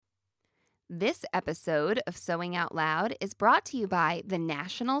This episode of Sewing Out Loud is brought to you by the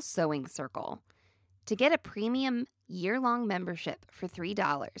National Sewing Circle. To get a premium year-long membership for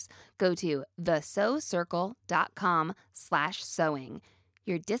 $3, go to thesewcircle.com/sewing.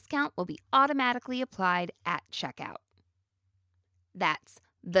 Your discount will be automatically applied at checkout. That's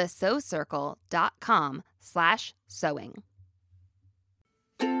thesewcircle.com/sewing.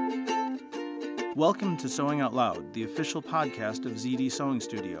 Welcome to Sewing Out Loud, the official podcast of ZD Sewing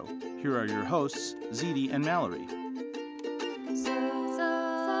Studio. Here are your hosts, ZD and Mallory.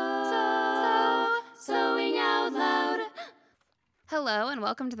 Sewing Out Loud. Hello and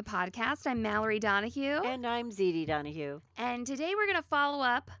welcome to the podcast. I'm Mallory Donahue. And I'm ZD Donahue. And today we're going to follow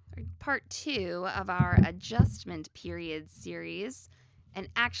up part 2 of our adjustment period series. And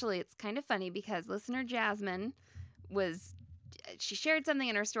actually, it's kind of funny because listener Jasmine she shared something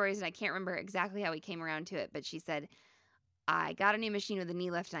in her stories, and I can't remember exactly how we came around to it, but she said, I got a new machine with a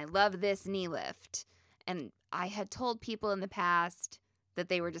knee lift, and I love this knee lift. And I had told people in the past that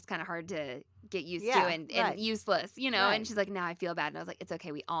they were just kind of hard to get used to and useless, you know? Right. And she's like, now I feel bad. And I was like, it's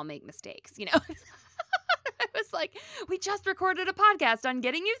okay. We all make mistakes, you know? I was like, we just recorded a podcast on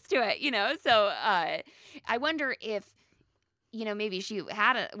getting used to it, you know? So I wonder if, you know, maybe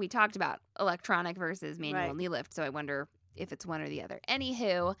we talked about electronic versus manual knee lift, so I wonder if it's one or the other.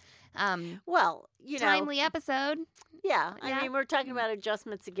 Anywho, well, you know, timely episode. Yeah, I mean, we're talking about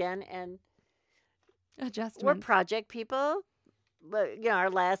adjustments again, and Adjustments. we're project people. But you know, our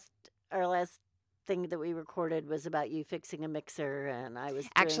last thing that we recorded was about you fixing a mixer, and I was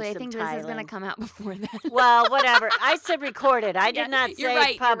Actually, I doing think some this is going to tiling. come out before that. Well, whatever. I said recorded. I did not say you're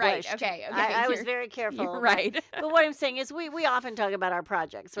right, published. You're right. Okay. I was very careful. You're right. But what I'm saying is we often talk about our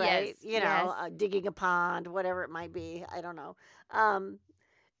projects, right? Yes, You know, digging a pond, whatever it might be. I don't know.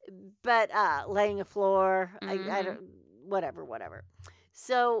 But laying a floor, I don't, whatever.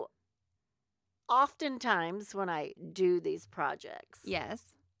 So oftentimes when I do these projects,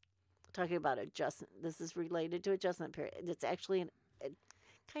 Yes. talking about adjustment, this is related to adjustment period. It's actually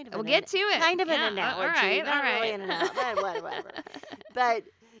kind of We'll get to it. kind of Yeah, an analogy. all right. Not really an analogy. Whatever. But,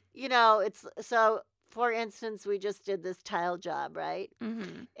 you know, it's so, for instance, we just did this tile job, right?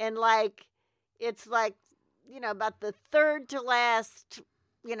 Mm-hmm. And it's like, you know, about the third to last,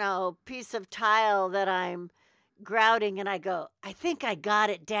 you know, piece of tile that I'm grouting, and I go, I think I got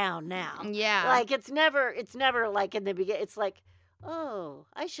it down now. Yeah. Like it's never like in the beginning. It's like, oh,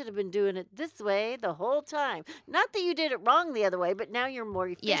 I should have been doing it this way the whole time. Not that you did it wrong the other way, but now you're more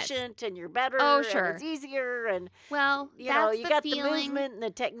efficient and you're better. Oh, sure. And it's easier, and Well, you know, you got feeling, the movement and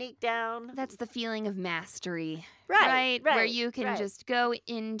the technique down. That's the feeling of mastery. Right. Where you can just go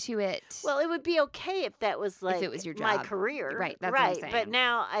into it. Well, it would be okay if that was like if it was your my job. career. Right, that's what I'm saying. But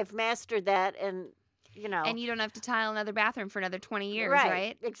now I've mastered that, and you know. And you don't have to tile another bathroom for another 20 years,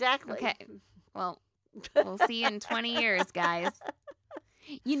 right? Exactly. Okay. Well, we'll see you in 20 years, guys.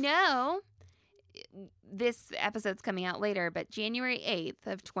 You know, this episode's coming out later, but January 8th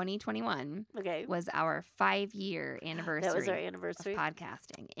of 2021 was our 5-year anniversary. That was our anniversary of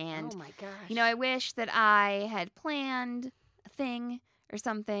podcasting. And, oh my gosh. you know, I wish that I had planned a thing or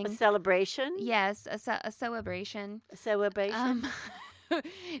something. A celebration? Yes, a celebration. A celebration?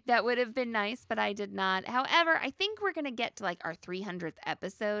 That would have been nice, but I did not. However, I think we're going to get to like our 300th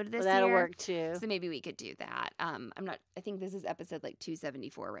episode this that'll year. work too. So maybe we could do that. I think this is episode like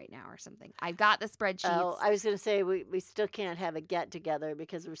 274 right now or something. I've got the spreadsheets. Oh, I was going to say we still can't have a get together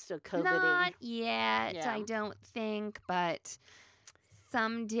because we're still COVIDing. Not yet, Yeah. I don't think, but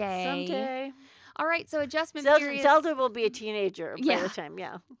someday. Someday. All right, so adjustment periods. Zelda will be a teenager by Yeah. the time,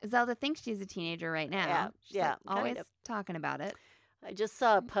 Zelda thinks she's a teenager right now. She's yeah, like, always kind of. talking about it. I just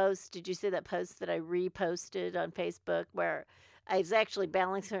saw a post. Did you see that post that I reposted on Facebook where I was actually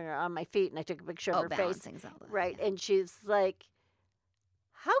balancing her on my feet and I took a picture of her face? Balancing Zelda. Right. Yeah. And she's like,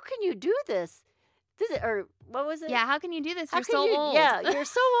 how can you do this? Or what was it? Yeah, how can you do this? How You're can so you, old. Yeah, you're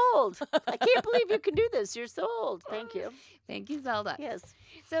so old. I can't believe you can do this. You're so old. Thank you. Thank you, Zelda. Yes.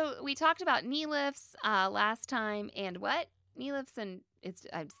 So we talked about knee lifts last time, and what knee lifts, and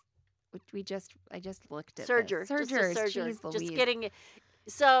I just looked at Serger. this. Sergers. Just a serger. Jeez Just Louise. getting.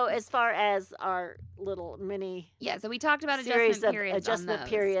 So as far as our little mini Yeah, so we talked about series adjustment of periods. adjustment on those.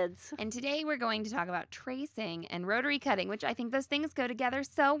 periods. And today we're going to talk about tracing and rotary cutting, which I think those things go together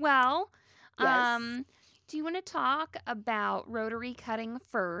so well. Yes. Do you want to talk about rotary cutting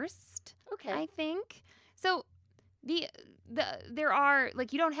first? Okay. I think. So there are,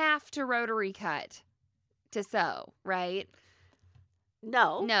 like, you don't have to rotary cut to sew, right?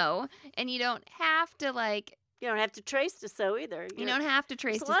 No. No. And you don't have to, like, You don't have to trace to sew either. You don't have to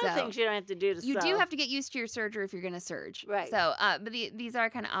trace There's to a lot sew. of things you don't have to do to You sew. do have to get used to your serger if you're going to serge. Right. So, but these are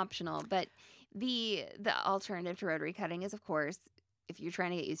kind of optional. But the alternative to rotary cutting is, of course, if you're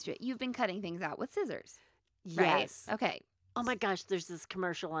trying to get used to it, you've been cutting things out with scissors. Right? Yes. Okay. Oh my gosh, there's this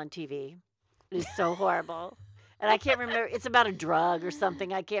commercial on TV. It is so horrible. And I can't remember. It's about a drug or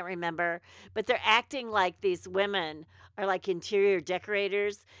something. I can't remember. But they're acting like these women are like interior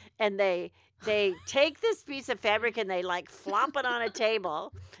decorators. And they take this piece of fabric and they like flop it on a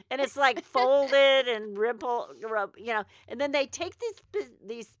table. And it's like folded and and then they take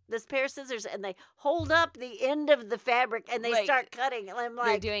this pair of scissors and they hold up the end of the fabric and they start cutting. And I'm They're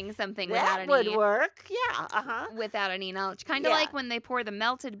like, doing something that without would work. Yeah. without any knowledge. Kind of Yeah. like when they pour the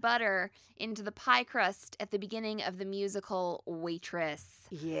melted butter into the pie crust at the beginning of the musical Waitress.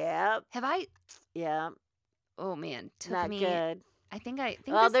 Yep. Have I? Yeah. Oh man, took Not me. good. I think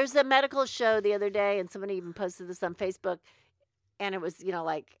Well, this- there's a medical show the other day, and somebody even posted this on Facebook, and it was,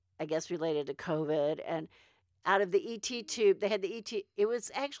 like, I guess related to COVID, and out of the ET tube, they had the ET, it was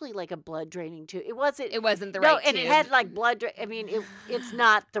actually like a blood draining tube. It wasn't. It wasn't the no, right and tube. it had like blood. I mean, it's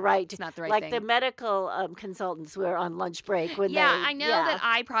not the right. It's not the right like thing. the medical consultants were on lunch break when Yeah, they. I know that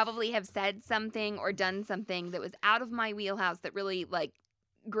I probably have said something or done something that was out of my wheelhouse that really like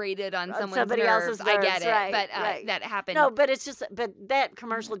grated on someone's somebody nerves. else's I get nerves, it, right, but right. that happened. No, but that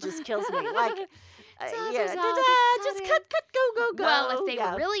commercial just kills me. Like, just cut, go. Well, if they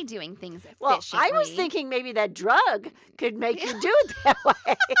Yeah. were really doing things efficiently. Well, I was thinking maybe that drug could make you do it that way.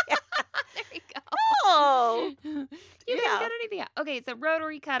 There you go. Oh, You Yeah. didn't get anything out. Okay, so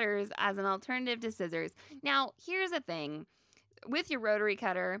rotary cutters as an alternative to scissors. Now, here's the thing. With your rotary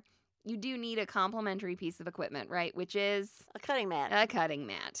cutter, you do need a complementary piece of equipment, right? Which is a cutting mat. a cutting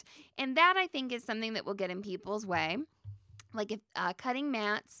mat. And that, I think, is something that will get in people's way. Like if cutting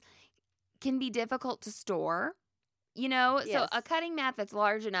mats can be difficult to store, so Yes. a cutting mat that's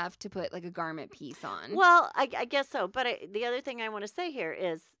large enough to put like a garment piece on. Well, I guess so. But the other thing I want to say here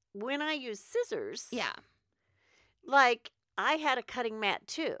is when I use scissors, Yeah. like I had a cutting mat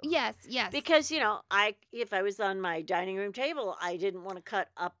too. Yes. Because if I was on my dining room table, I didn't want to cut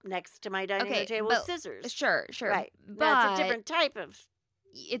up next to my dining Okay, room table but- with scissors. Sure. Right. But That's a different type of.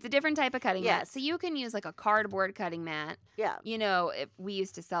 it's a different type of cutting mat. Yes. So you can use like a cardboard cutting mat. Yeah. If we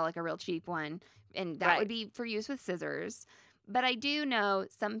used to sell like a real cheap one, and that would Right. be for use with scissors. But I do know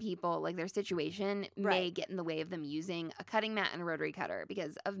some people, like their situation may Right. get in the way of them using a cutting mat and a rotary cutter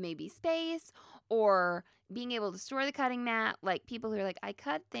because of maybe space or being able to store the cutting mat. Like people who are like, I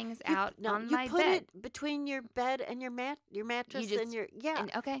cut things out on you my put bed. it between your bed and your mattress just- and your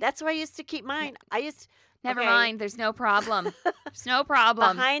And- okay. That's where I used to keep mine. Never okay. mind. There's no problem. There's no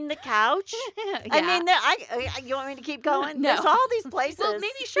problem. behind the couch. Yeah. I mean, you want me to keep going? No. There's all these places. Well,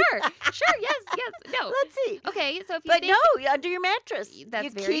 maybe sure. Yes. No. Let's see. Okay, so if you But think no, under your mattress. That's you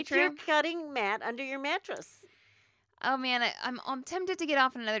very keep your true. cutting mat under your mattress. Oh man, I'm tempted to get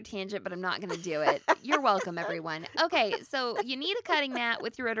off on another tangent, but I'm not going to do it. You're welcome, everyone. Okay, so you need a cutting mat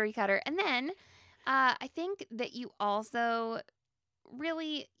with your rotary cutter, and then I think that you also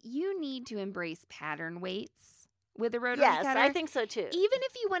you need to embrace pattern weights with a rotary Yes, cutter. I think so too. even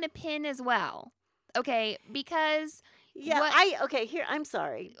if you want to pin as well. Okay, because Yeah, what- here. I'm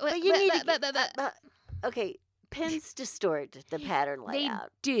sorry, But- but you but- need but- to. but- but- but- okay, pins distort the pattern they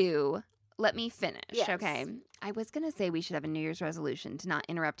layout. do. Let me finish. Yes. Okay, I was going to say we should have a New Year's resolution to not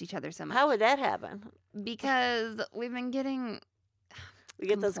interrupt each other so much How would that happen? because we've been getting We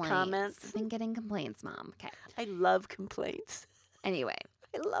get those complaints. comments. I've been getting complaints, Mom. Okay. I love complaints. Anyway,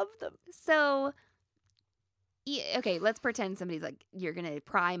 I love them. so okay, let's pretend somebody's like, you're gonna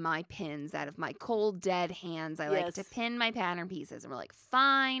pry my pins out of my cold, dead hands. I like to Yes. pin my pattern pieces, and we're like,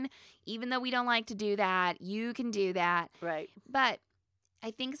 fine. Even though we don't like to do that, you can do that. Right. But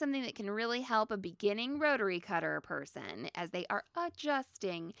I think something that can really help a beginning rotary cutter person as they are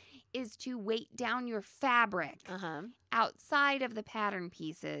adjusting is to weight down your fabric Uh-huh. outside of the pattern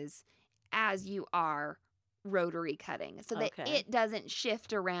pieces as you are rotary cutting so that Okay. it doesn't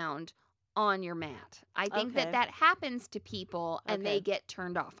shift around on your mat. I think Okay. that happens to people and they Okay. get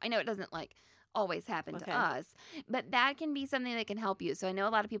turned off. I know it doesn't always happen Okay. to us, but that can be something that can help you. So I know a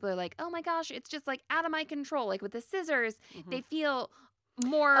lot of people are like, oh my gosh, it's just out of my control. Like with the scissors, they feel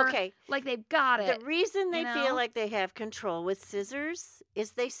more Okay. like they've got it. The reason they you know? feel like they have control with scissors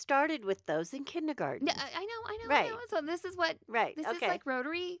is they started with those in kindergarten. Yeah, I know. Right. So this is what Right. this okay. is like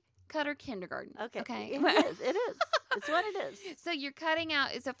rotary cutter kindergarten. Okay. Okay. It is. It is. It's what it is. So you're cutting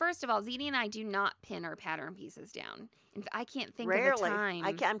out. So first of all, ZD and I do not pin our pattern pieces down. I can't think Rarely. of a time.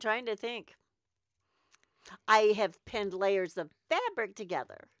 I'm trying to think. I have pinned layers of fabric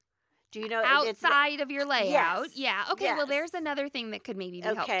together Do you know it's outside of your layout. Yes. Yeah. Okay. Well, there's Yes. another thing that could maybe be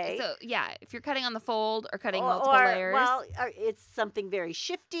helpful. Okay. So yeah, if you're cutting on the fold or cutting multiple layers. Well, it's something very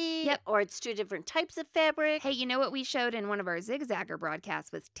shifty, Yep. or it's two different types of fabric. Hey, you know what we showed in one of our Zigzagger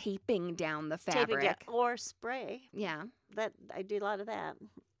broadcasts was taping down the fabric. Taping down, or spray. Yeah. That I do a lot of that.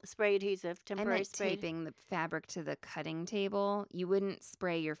 Spray adhesive, I temporary meant spray. taping the fabric to the cutting table. You wouldn't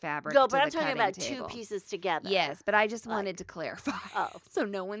spray your fabric No, to but the I'm talking cutting about table. 2 pieces together. Yes, but I just Like- wanted to clarify. Oh. So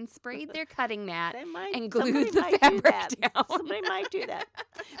no one sprayed their cutting mat They might, and somebody glued the might do fabric that. down. Somebody might do that.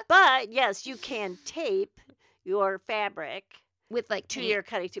 But yes, you can tape your fabric with like to paint. your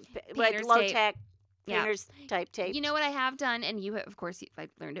cutting, like painter's low tape. tack Yeah. painter's type tape. You know what I have done, and you, of course, I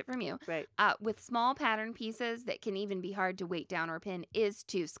learned it from you. Right. With small pattern pieces that can even be hard to weight down or pin, is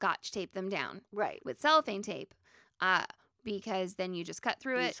to Scotch tape them down Right. with cellophane tape, because then you just cut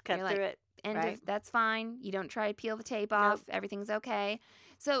through You it. just cut you're through like, it. And right. that's fine. You don't try to peel the tape off. Everything's okay.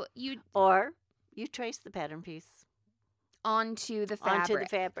 So you Or you trace the pattern piece onto the fabric. onto the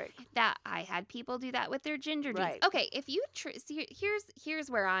fabric. That I had people do that with their ginger jeans. Right. Okay, if you see,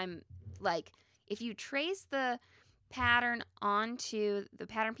 here's where I'm like, if you trace the pattern onto the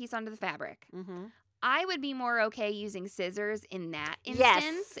pattern piece onto the fabric, Mm-hmm. I would be more okay using scissors in that Yes.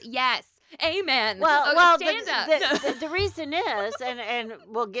 instance. Yes. Amen. Well, Okay, well, stand up. the reason is, and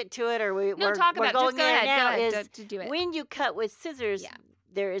we'll get to it, or we're talk we're about it. going Just go there ahead. now. Go Is ahead to do it. when you cut with scissors, Yeah.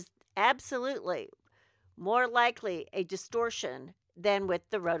 there is absolutely more likely a distortion than with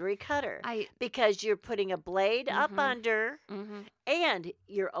the rotary cutter, because you're putting a blade up Mhm. under, Mhm. and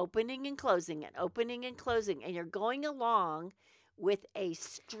you're opening and closing it, opening and closing, and you're going along with a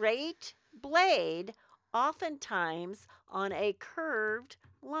straight blade, oftentimes on a curved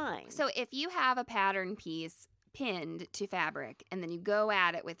line. So if you have a pattern piece pinned to fabric and then you go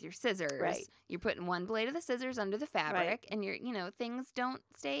at it with your scissors, Right. you're putting one blade of the scissors under the fabric, and things don't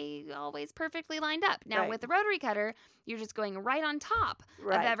stay always perfectly lined up. Now Right. with the rotary cutter, you're just going right on top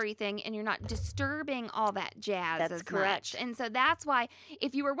Right. of everything, and you're not disturbing all that jazz That's as correct. much. And so that's why,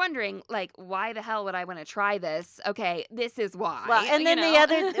 if you were wondering, like, why the hell would I want to try this? Okay, this is why. Well, and then you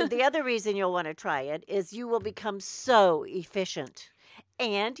know? the other reason you'll want to try it is you will become so efficient,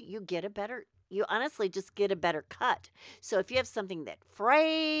 and you honestly just get a better cut. So if you have something that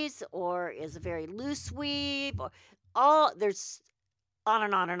frays or is a very loose weave, or there's on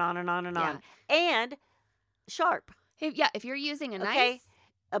and on and on and on and on, and sharp. If you're using a Okay. nice.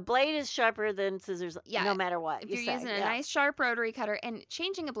 A blade is sharper than scissors, Yeah, no matter what If you you're say. using a nice sharp rotary cutter, and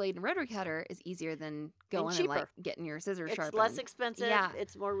changing a blade in rotary cutter is easier than going and like cheaper. getting your scissors It's sharpened. less expensive. Yeah.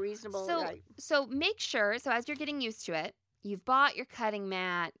 It's more reasonable. So right. so make sure, so as you're getting used to it, you've bought your cutting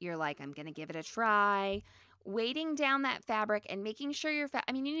mat, you're like, I'm gonna give it a try. Weighting down that fabric and making sure you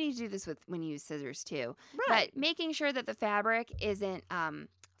need to do this when you use scissors too. Right. But making sure that the fabric isn't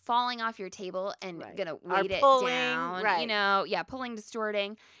falling off your table and Right. gonna Or weight it pulling, down. right. Pulling,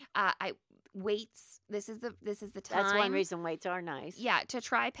 distorting. Weights. This is the time. That's one reason weights are nice. Yeah, to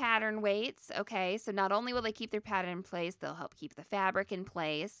try pattern weights. Okay, so not only will they keep their pattern in place, they'll help keep the fabric in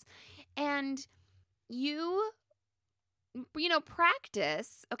place, and you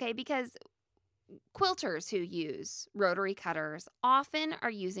practice. Okay, because quilters who use rotary cutters often are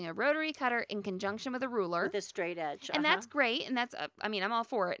using a rotary cutter in conjunction with a ruler. With a straight edge. And that's great. And that's, I'm all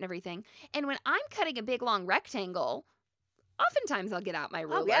for it and everything. And when I'm cutting a big, long rectangle, oftentimes I'll get out my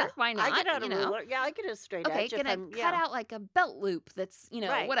ruler. Oh, yeah. Why not? I get out a ruler. Yeah, I get a straight Okay, edge. gonna cut out like a belt loop that's,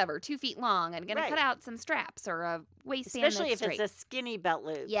 Right. whatever, 2 feet long. I'm gonna Right. cut out some straps or a waistband Especially that's if straight. it's a skinny belt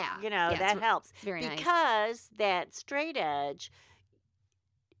loop. Yeah. that it's helps. very nice. Because that straight edge,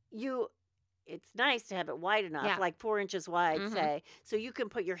 it's nice to have it wide enough, Yeah. like 4 inches wide, Mhm. say, so you can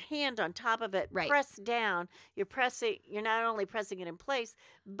put your hand on top of it, Right. press down. You're not only pressing it in place,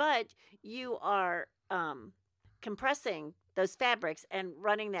 but you are compressing those fabrics and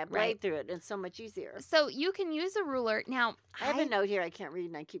running that blade Right. through it. It's so much easier. So you can use a ruler. Now, I have a note here I can't read,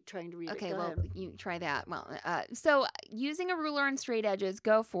 and I keep trying to read Okay, it. Go well, ahead. you try that. Well, so using a ruler and straight edges,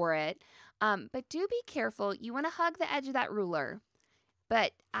 go for it. But do be careful. You want to hug the edge of that ruler.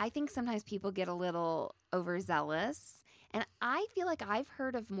 But I think sometimes people get a little overzealous. And I feel like I've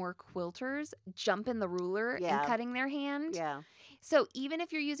heard of more quilters jumping the ruler Yeah. and cutting their hand. Yeah. So even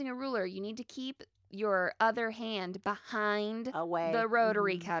if you're using a ruler, you need to keep your other hand behind Away. the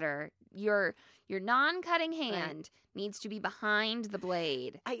rotary Mhm. cutter. Your non-cutting hand needs to be behind the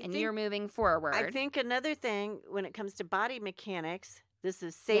blade, and you're moving forward. I think another thing when it comes to body mechanics, this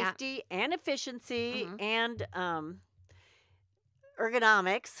is Yeah. safety and efficiency Mhm. and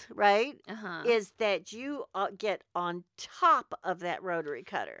ergonomics, right? Uh-huh. Is that you get on top of that rotary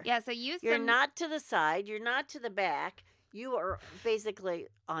cutter. Yeah, so use You're some, not to the side. You're not to the back. you are basically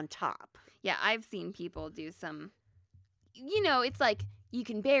on top. Yeah, I've seen people do some, it's like you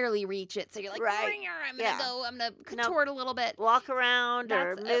can barely reach it. So you're like, Right. I'm going to go, I'm going to No. contort a little bit. Walk around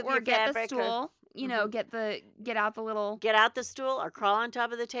or move or your get the fabric or stool, get out the little, get out the stool or crawl on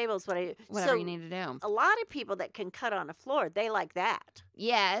top of the table is what I do. whatever So you need to do. a lot of people that can cut on a floor, they like that.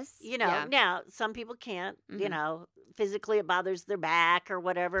 Yes. Yeah. Now some people can't, Mhm. physically it bothers their back or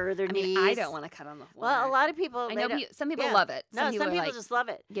whatever, their knees. I don't want to cut on the floor. Well, a lot of people, I know some people yeah. love it. No, some people are like, just love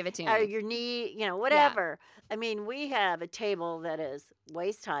it. give it to Or me. your knee, whatever. I mean, we have a table that is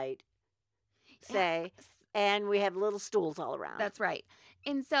waist height, say, and we have little stools all around. That's right.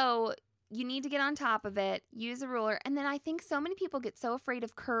 And so you need to get on top of it, use a ruler. And then I think so many people get so afraid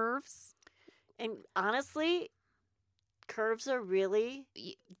of curves. And honestly, curves are really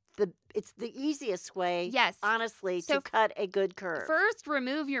it's the easiest way. Yes. Honestly, So to cut a good curve. First,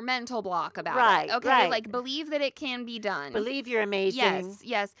 remove your mental block about Right, it. Okay. right. Like believe that it can be done. Believe you're amazing.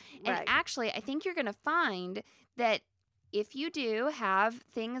 Yes. And Right. actually, I think you're going to find that if you do have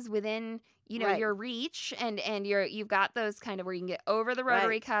things within, Right. your reach and you've got those kind of where you can get over the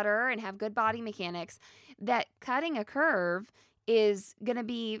rotary Right. cutter and have good body mechanics, that cutting a curve is going to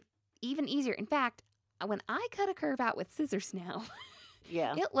be even easier. In fact, when I cut a curve out with scissors now,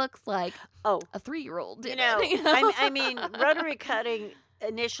 Yeah. it looks like Oh, a 3-year-old did I it. mean, rotary cutting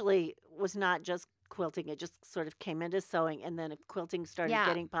initially was not just quilting. It just sort of came into sewing, and then quilting started Yeah.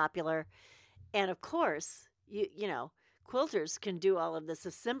 getting popular. And of course, quilters can do all of this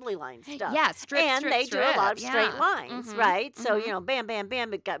assembly line stuff. Yeah, strip, and strip, they do a lot of strip. straight Yeah. lines, Mhm, right? So, mhm. bam, bam,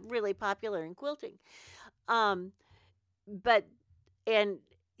 bam, it got really popular in quilting. But, and,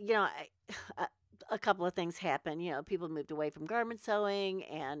 a couple of things happened. People moved away from garment sewing,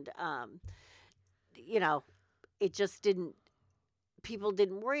 and, it just didn't, people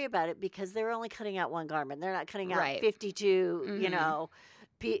didn't worry about it because they were only cutting out one garment. They're not cutting out Right. 52,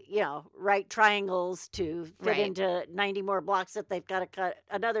 right triangles to fit Right. into 90 more blocks that they've got to cut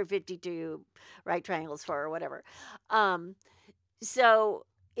another 52 right triangles for or whatever. So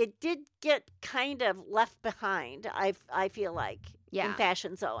it did get kind of left behind, I feel like, in Yeah.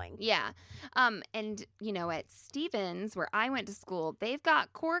 fashion sewing. Yeah. And, at Stevens, where I went to school, they've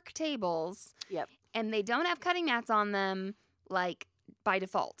got cork tables. Yep. And they don't have cutting mats on them, like, by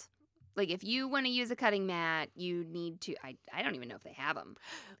default. Like, if you want to use a cutting mat, you need to, I don't even know if they have them.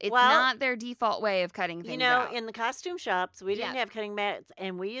 It's Well, not their default way of cutting things out. in the costume shops, we didn't Yeah. have cutting mats,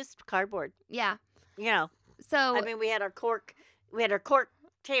 and we used cardboard. Yeah. I mean, we had our cork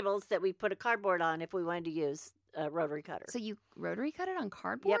tables that we put a cardboard on if we wanted to use a rotary cutter. So you rotary cut it on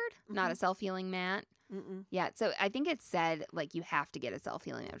cardboard? Not a self-healing mat? Mm-mm. Yeah, so I think it said, like, you have to get a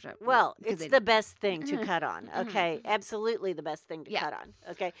self-healing mat. Well, because it's it- the best thing to cut on, okay? Absolutely the best thing to Yeah. cut on,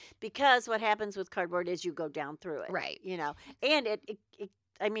 okay? Because what happens with cardboard is you go down through it. Right. And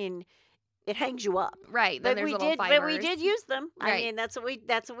it hangs you up. Right, then But there's we little did, fibers. but we did use them. I Right. mean, that's what we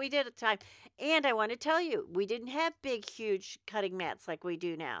did at the time. And I want to tell you, we didn't have big, huge cutting mats like we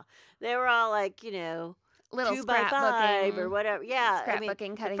do now. They were all like, Little 2 by 5 or scrapbooking. whatever. Yeah,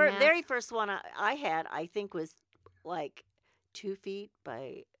 Scrapbooking cutting the mats. very first one I had, I think, was like 2 feet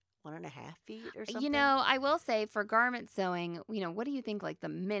by 1.5 feet or something. I will say for garment sewing, what do you think, like, the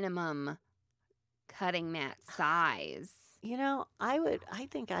minimum cutting mat size? I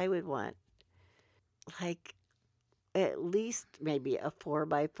think I would want like at least maybe a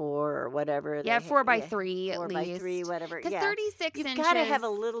 4x4 or whatever. Yeah, they 4x3 at 4x3, least. whatever. Because Yeah, 36 you've inches. got to have a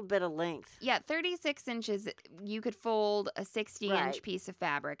little bit of length. Yeah, 36 inches, you could fold a 60-inch Right. piece of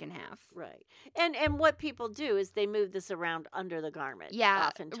fabric in half. Right. And what people do is they move this around under the garment. Yeah,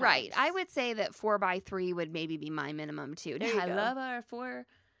 oftentimes. right. I would say that 4x3 would maybe be my minimum too. There you I go. love our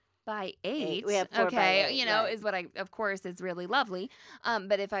 4x8. We have 4 by okay, 8, right. is what I, of course, is really lovely.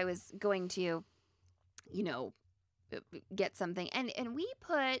 But if I was going to, get something, and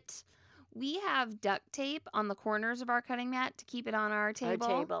we have duct tape on the corners of our cutting mat to keep it on our table.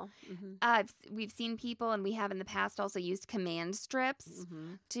 Our table. Mhm. We've seen people, and we have in the past also used command strips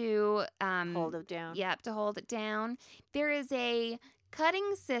Mhm. to Hold it down. Yep, to hold it down. There is a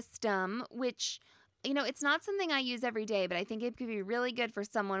cutting system, which, it's not something I use every day, but I think it could be really good for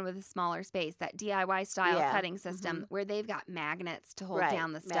someone with a smaller space, that DIY style Yeah. cutting system where they've got magnets to hold Right.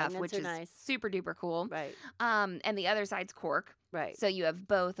 down the stuff, Magnets which are is nice. super duper cool. Right. And the other side's cork. Right. So you have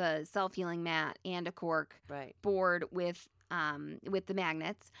both a self-healing mat and a cork Right. board with the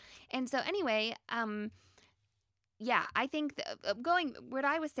magnets. And so anyway, yeah, I think going what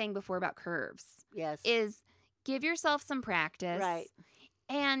I was saying before about curves Yes. is give yourself some practice. Right.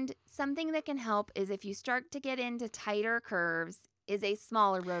 And something that can help is if you start to get into tighter curves is a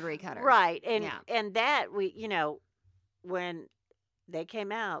smaller rotary cutter. Right. And Yeah. and that when they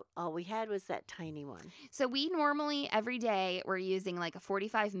came out, all we had was that tiny one. So we normally, every day, we're using like a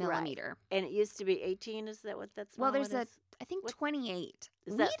 45 millimeter. And it used to be 18. Is that what that's? Well, there's I think 28.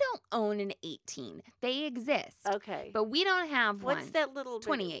 Is We that- don't own an 18. They exist. Okay. But we don't have What's one. that little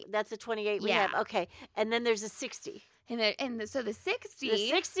 28. That's a 28 we Yeah. have. Okay. And then there's a 60. So the 60.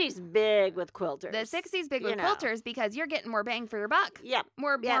 The 60's big with quilters. The 60's big you with know. quilters because you're getting more bang for your buck. Yep.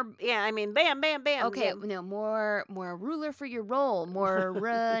 More. Yeah. I mean, bam, bam, bam. Okay, yeah. no more ruler for your roll, more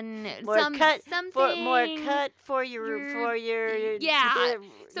run, More cut something. more cut for your Yeah.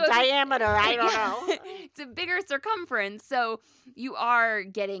 So if it's- diameter. I don't know. It's a bigger circumference, so you are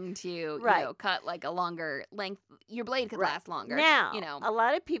getting to Right. cut like a longer length. Your blade could Right. last longer. Now, you know. a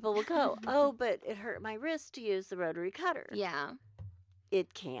lot of people will go, "Oh, but it hurt my wrist to use the rotary cutter." Yeah.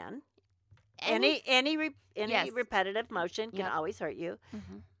 It can. Any- Any Yes. repetitive motion can Yep. always hurt you,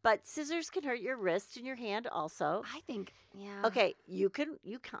 Mhm. but scissors can hurt your wrist and your hand also. I think. Yeah. Okay, you can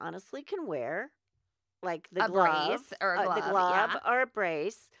honestly can wear like the A glove, brace or a glove, the glove yeah. or a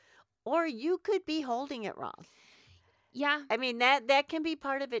brace, or you could be holding it wrong. Yeah. I mean that can be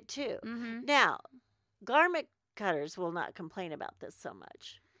part of it too. Mm-hmm. Now, garment cutters will not complain about this so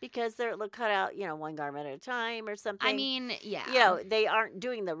much because they'll cut out one garment at a time or something. I mean, yeah. they aren't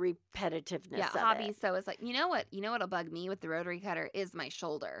doing the repetitiveness. Yeah, of hobby it. sew is like, you know what'll bug me with the rotary cutter is my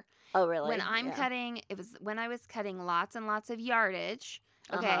shoulder. Oh, really? When I'm Yeah. cutting, it was when I was cutting lots and lots of yardage,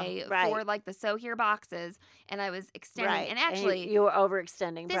 Uh-huh, okay, right. for like the sew here boxes, and I was extending. Right. And actually, you were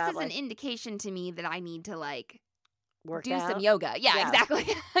overextending. this probably. is an indication to me that I need to like Work do out. some yoga. Yeah, Yeah. exactly.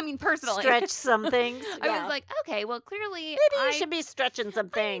 I mean, personally. Stretch some things. I Yeah. was like, okay, well, clearly maybe you I should be stretching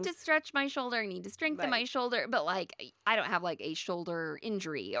some I things. need to stretch my shoulder. I need to strengthen Right. my shoulder. But like, I don't have like a shoulder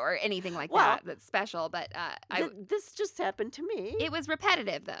injury or anything like Well, that that's special. But This just happened to me. it was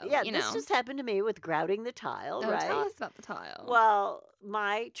repetitive though. Yeah, you this know. just happened to me with grouting the tile, Oh, right? tell us about the tile. Well,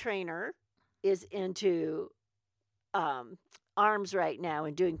 my trainer is into arms right now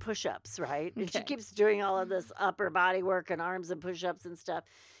and doing push-ups, right? And she Okay. keeps doing all of this upper body work and arms and push-ups and stuff.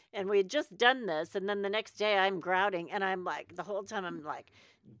 And we had just done this, and then the next day I'm grouting, and I'm like, the whole time I'm like,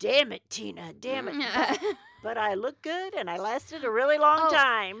 damn it, Tina, damn it. But I look good, and I lasted a really long Oh,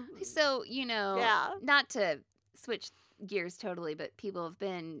 time. So, you know, Yeah. not to switch gears totally, but people have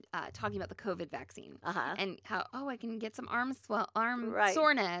been talking about the COVID vaccine Uh-huh. and how, I can get some arm Right,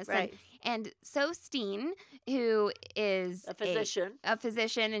 soreness. Right. And So Steen, who is A physician. a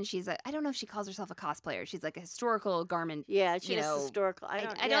physician, and she's I don't know if she calls herself a cosplayer. She's like a historical garment, Yeah, she's know, historical.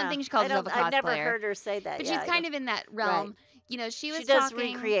 I don't think she calls herself a I've never cosplayer, heard her say that. but yeah, she's kind of in that realm. You know, she was She does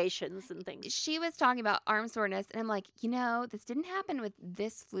talking. recreations and things. She was talking about arm soreness, and I'm like, this didn't happen with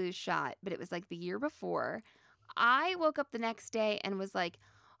this flu shot, but it was like the year before. I woke up the next day and was like,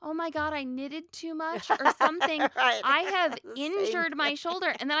 oh my God, I knitted too much or something. Right. I have Same. injured my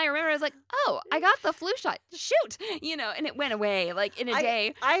shoulder. And then I remember I was like, oh, I got the flu shot. Shoot. And it went away like in a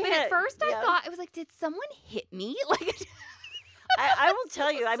day. But at first I thought, I was like, did someone hit me? Like, I will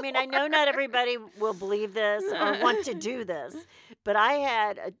tell you, I mean, I know not everybody will believe this or want to do this, but I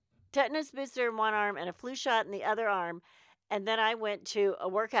had a tetanus booster in one arm and a flu shot in the other arm. And then I went to a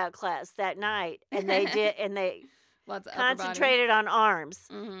workout class that night, and they lots of upper body. concentrated on arms.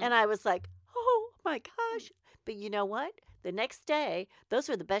 Mhm. And I was like, oh my gosh. But you know what? The next day, those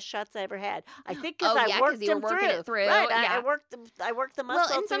were the best shots I ever had. I think because Oh, I yeah, 'cause worked you were them working through. it through, Right, yeah. I worked the Well,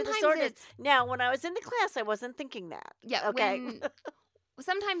 muscle and through the sometimes soreness. it's- Now, when I was in the class, I wasn't thinking that. Yeah. Okay.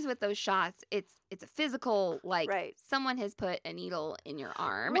 Sometimes with those shots, it's a physical, like Right. someone has put a needle in your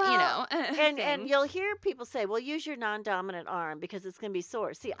arm, Well, and thing. you'll hear people say, well, use your non-dominant arm because it's going to be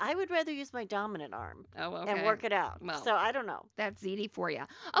sore. See, I would rather use my dominant arm Oh, okay. and work it out. Well, So I don't know. That's ZD for you.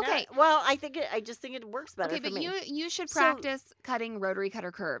 No, Okay. well, I just think it works better Okay, for but me. you should So- practice cutting rotary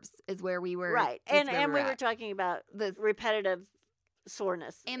cutter curves is where we were. Right. is And where we we're were at. talking about The- repetitive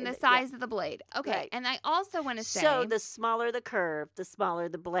soreness. and the Yeah. size of the blade. Okay. Right. And I also want to say, So the smaller the curve, the smaller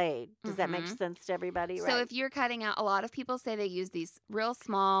the blade. Does that make Mhm. sense to everybody? so Right. if you're cutting out, a lot of people say they use these real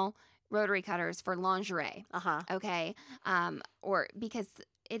small rotary cutters for lingerie. Uh-huh. Okay. Or because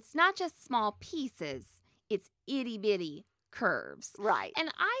it's not just small pieces, it's itty bitty curves. Right.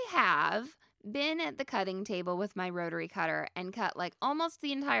 And I have been at the cutting table with my rotary cutter and cut like almost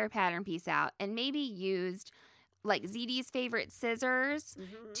the entire pattern piece out and maybe used like ZD's favorite scissors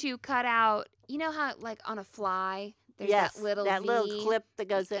Mhm. to cut out, you know how like on a fly, there's Yes, that little V? clip that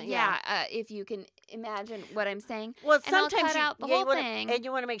goes in. Yeah. If you can imagine what I'm saying. Well, And I'll sometimes cut out the you whole wanna, thing. and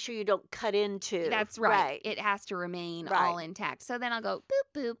you want to make sure you don't cut into. That's right. It has to remain all Right. intact. So then I'll go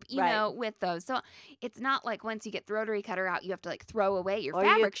boop, boop, you Right. know, with those. So it's not like once you get the rotary cutter out, you have to like throw away your Or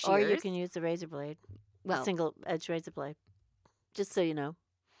fabric or shears. you can use the razor blade. Well, single edge razor blade. Just so you know.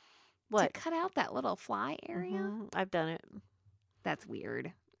 What? to cut out that little fly area? Mhm, I've done it. That's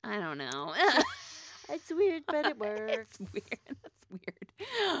weird. I don't know. It's weird, but it works. It's weird. That's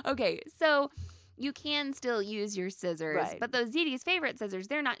weird. Okay, so you can still use your scissors, Right. but those ZD's favorite scissors,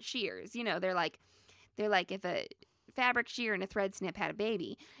 they're not shears. You know, they're like if a fabric shear and a thread snip had a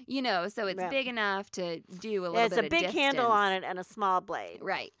baby. You know, so it's Right. big enough to do a little Yeah, it's bit a of big handle distance. on it and a small blade.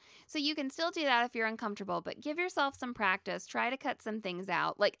 Right. So you can still do that if you're uncomfortable, but give yourself some practice. Try to cut some things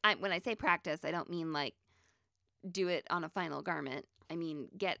out. Like when I say practice, I don't mean like do it on a final garment. I mean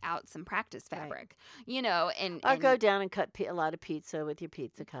get out some practice Right. fabric, you know, Or go down and cut a lot of pizza with your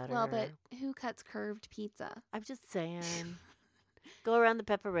pizza cutter. well, but who cuts curved pizza? I'm just saying. Go around the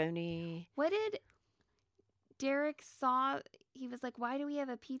pepperoni. What did Derek saw? He was like, "Why do we have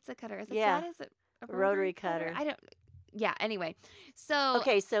a pizza cutter?" I was like, Yeah. "That is a Rotary cutter. I don't. Yeah. Anyway, so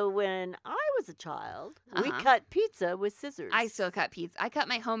Okay, so when I was a child, we Uh-huh. cut pizza with scissors. I still cut pizza. I cut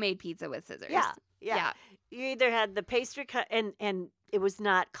my homemade pizza with scissors. Yeah. You either had the pastry cut, and it was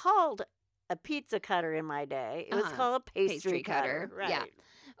not called a pizza cutter in my day. It was Uh-huh. called a pastry, Pastry cutter, Right. yeah.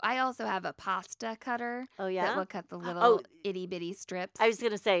 I also have a pasta cutter Oh, that yeah? will cut the little Oh. itty bitty strips. I was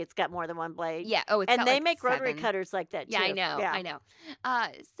going to say it's got more than one blade. yeah. Oh, it's And got they like make rotary 7. cutters like that, too. Yeah, I know. Yeah. I know.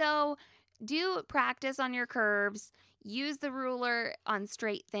 So do practice on your curves. Use the ruler on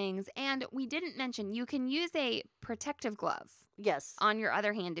straight things. And we didn't mention you can use a protective glove Yes. on your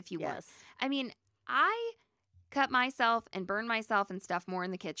other hand if you want. Yes. I mean, I cut myself and burn myself and stuff more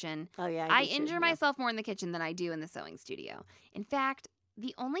in the kitchen. Oh, yeah. I do too, injure yeah. myself more in the kitchen than I do in the sewing studio. In fact,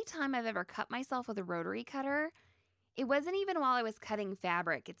 the only time I've ever cut myself with a rotary cutter, it wasn't even while I was cutting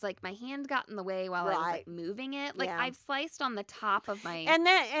fabric. It's like my hand got in the way while I was like Right. moving it. Like Yeah. I've sliced on the top of my And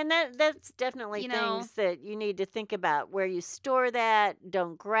that's definitely You know- things that you need to think about. Where you store that,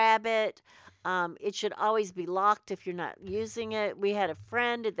 don't grab it. It should always be locked if you're not using it. We had a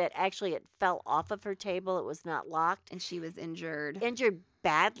friend that actually it fell off of her table. It was not locked. and she was injured. Injured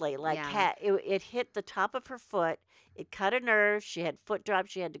badly. Like Yeah. it hit the top of her foot. It cut a nerve. She had foot drop.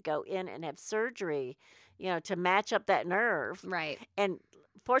 She had to go in and have surgery, to match up that nerve. Right. And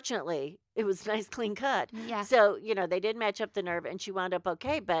fortunately, it was a nice clean cut. Yeah. So, they did match up the nerve and she wound up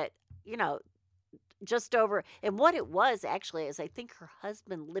okay. But, just over. And what it was actually is I think her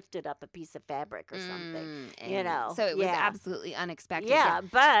husband lifted up a piece of fabric or something. And So it was yeah. absolutely unexpected. Yeah,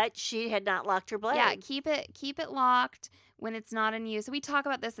 but she had not locked her blade. Yeah, keep it locked when it's not in use. So we talk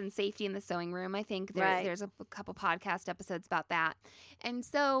about this in Safety in the Sewing Room. I think Right. there's a couple podcast episodes about that. And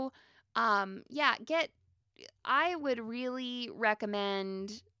so, I would really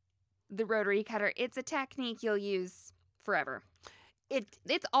recommend the rotary cutter. It's a technique you'll use forever. It's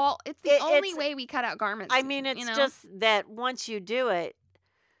the only it's- way we cut out garments. I mean, it's just that once you do it,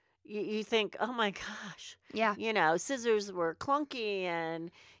 you think, oh my gosh, yeah. Scissors were clunky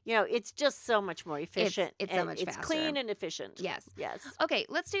and, it's just so much more efficient. it's so and much It's faster. clean and efficient. Yes. Yes. Okay,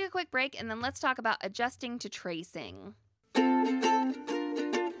 let's take a quick break and then let's talk about adjusting to tracing.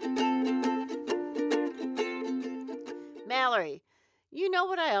 Mallory, you know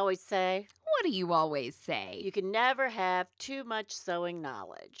what I always say? What do you always say? You can never have too much sewing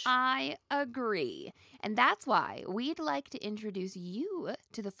knowledge. I agree. And that's why we'd like to introduce you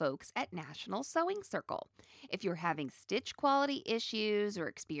to the folks at National Sewing Circle. If you're having stitch quality issues or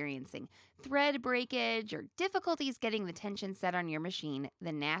experiencing thread breakage or difficulties getting the tension set on your machine,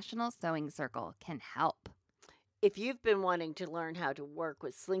 the National Sewing Circle can help. If you've been wanting to learn how to work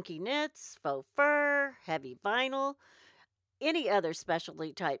with slinky knits, faux fur, heavy vinyl, any other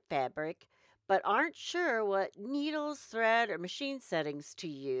specialty type fabric, but aren't sure what needles, thread, or machine settings to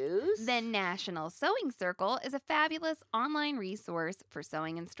use, Then National Sewing Circle is a fabulous online resource for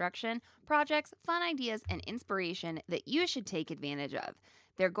sewing instruction, projects, fun ideas, and inspiration that you should take advantage of.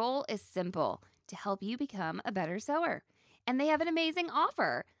 Their goal is simple: to help you become a better sewer. And they have an amazing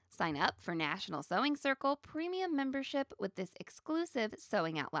offer. Sign up for National Sewing Circle premium membership with this exclusive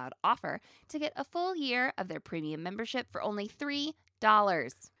Sewing Out Loud offer to get a full year of their premium membership for only $3.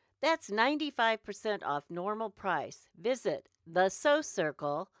 that's 95% off normal price. Visit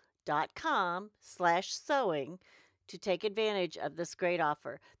thesewcircle.com/sewing to take advantage of this great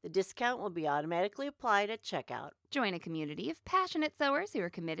offer. The discount will be automatically applied at checkout. Join a community of passionate sewers who are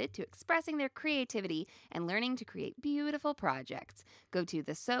committed to expressing their creativity and learning to create beautiful projects. Go to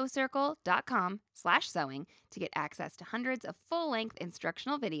thesewcircle.com/sewing to get access to hundreds of full-length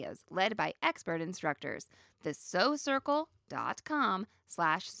instructional videos led by expert instructors.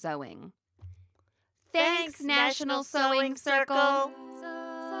 thesewcircle.com/sewing. Thanks, National Sewing Circle.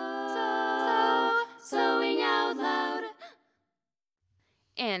 Sewing out loud.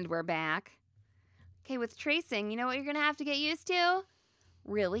 And we're back. Okay, with tracing, you know what you're going to have to get used to?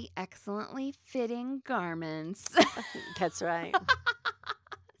 Really excellently fitting garments. That's right.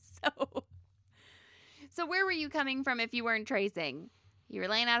 So where were you coming from if you weren't tracing? You were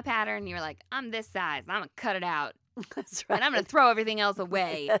laying out a pattern. You were like, I'm this size. I'm going to cut it out. That's right. And I'm going to throw everything else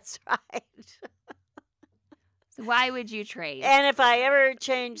away. That's right. So why would you trace? And if I ever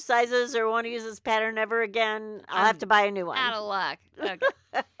change sizes or want to use this pattern ever again, I'll have to buy a new one. Out of luck.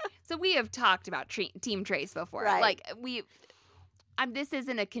 Okay. So we have talked about team trace before. Right. Like this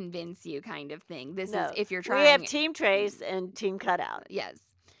isn't a convince you kind of thing. This No. is if you're trying. We have team trace and team cutout. Yes.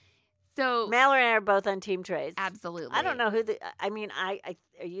 So Mallory and I are both on team trace. absolutely. I don't know who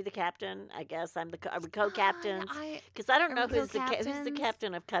are you the captain? I guess are we co-captains? Because I don't are know we who's the co-captains?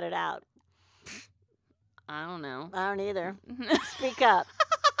 captain of Cut It Out. I don't know. I don't either. Speak up.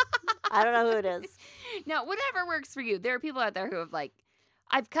 I don't know who it is. Now, whatever works for you. There are people out there who have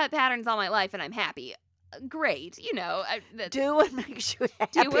I've cut patterns all my life and I'm happy. Great, Do what makes you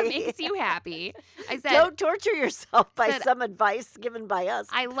happy. do what makes you happy. I said, Don't torture yourself by said- some advice given by us.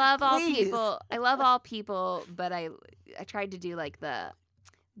 I love all Please. people. I love all people, but I tried to do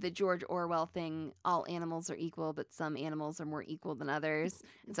the George Orwell thing. All animals are equal, but some animals are more equal than others.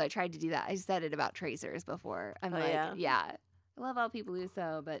 And so I tried to do that. I said it about tracers before. I'm yeah? I love all people who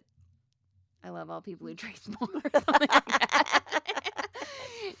sew, but I love all people who trace more. Or something like that.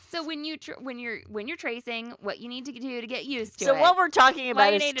 So when you're tracing, what you need to do to get used to it. So what we're talking What about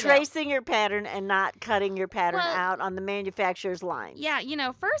you is need to do. tracing your pattern and not cutting your pattern Well- out on the manufacturer's lines.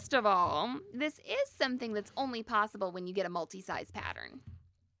 Yeah, first of all, this is something that's only possible when you get a multi-size pattern.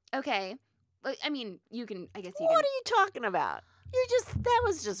 Okay. I mean, you can, I guess you What can. are you talking about? That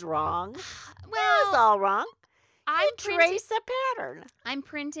was just wrong. That was Well, all wrong. I'm Trace a pattern. I'm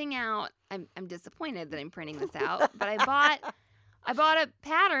printing out. I'm disappointed that I'm printing this out, but I bought a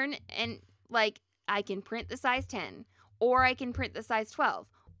pattern and I can print the size 10 or I can print the size 12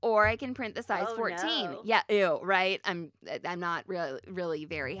 or I can print the size Oh, 14. no. Yeah, ew, right? I'm not really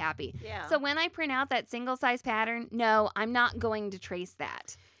very happy. Yeah. So when I print out that single size pattern, no, I'm not going to trace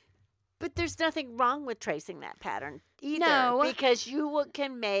that. But there's nothing wrong with tracing that pattern either. No. Because you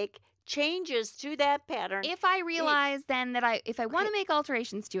can make changes to that pattern. If I realize then that if I want to make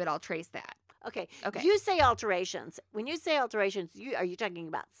alterations to it, I'll trace that. Okay. Okay. You say alterations. When you say alterations, are you talking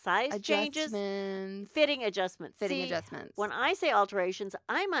about size changes? Adjustments. Fitting adjustments. Fitting See, adjustments. When I say alterations,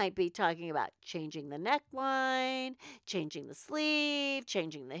 I might be talking about changing the neckline, changing the sleeve,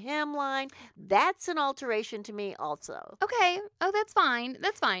 changing the hemline. That's an alteration to me also. Okay. Oh, that's fine.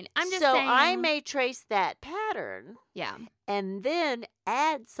 That's fine. I'm just so saying. I may trace that pattern Yeah. and then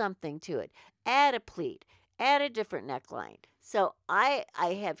add something to it. Add a pleat. Add a different neckline. So I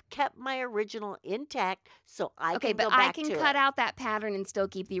have kept my original intact so I Okay, can but go back I can to cut it. out that pattern and still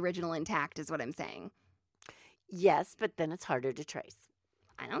keep the original intact, is what I'm saying. Yes, but then it's harder to trace.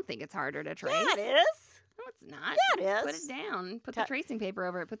 I don't think it's harder to trace. Yeah, it is. No, it's not. Yeah, it Put is. it down. Put the tracing paper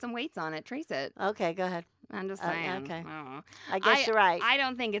over it. Put some weights on it. Trace it. Okay, go ahead. I'm just Okay. saying. I don't know. I guess you're right. I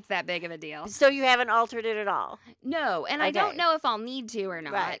don't think it's that big of a deal. So you haven't altered it at all. No, and I don't Okay. know if I'll need to or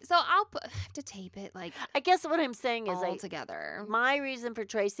not. Right. So I'll have to tape it I guess what I'm saying is all together. my reason for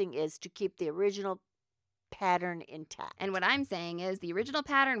tracing is to keep the original pattern intact. And what I'm saying is the original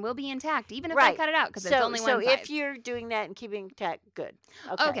pattern will be intact, even if I Right. cut it out, because So, it's only one so size. if you're doing that and keeping it intact, good.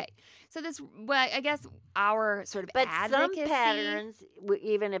 Okay. So this, well, I guess our sort of But advocacy. some patterns,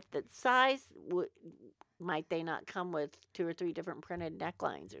 even if the size, might they not come with 2 or 3 different printed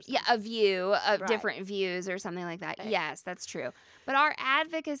necklines or something? Yeah, a view of Right. different views or something like that. Right. Yes, that's true. But our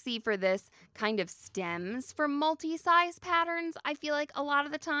advocacy for this kind of stems from multi-size patterns, I feel like a lot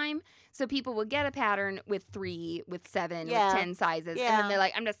of the time. So people will get a pattern with 3, with 7, Yeah. with 10 sizes. And Yeah. then they're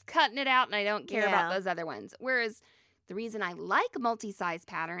like, I'm just cutting it out and I don't care about Yeah. those other ones. Whereas the reason I like multi-size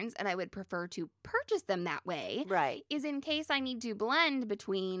patterns and I would prefer to purchase them that way Right. is in case I need to blend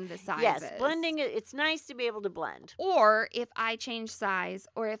between the sizes. Yes, blending, it's nice to be able to blend. Or if I change size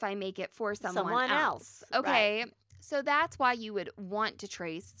or if I make it for someone else. else, Okay. So that's why you would want to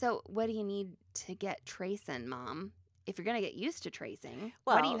trace. So what do you need to get tracing, Mom? If you're going to get used to tracing,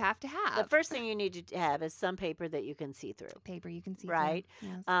 what do you Well, have to have? The first thing you need to have is some paper that you can see through. paper you can see. Right. through.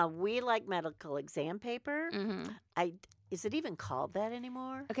 Yes. We like medical exam paper. Mhm. Is it even called that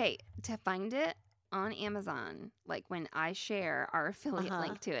anymore? Okay. To find it on Amazon, like when I share our affiliate Uh-huh.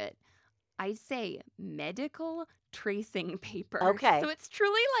 link to it, I say medical tracing paper. Okay. So it's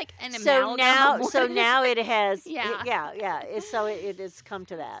truly like an So amalgam now, of so what- now it has. Yeah. Yeah. So it has come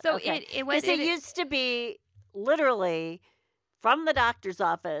to that. So okay. it was. Because it used to be literally from the doctor's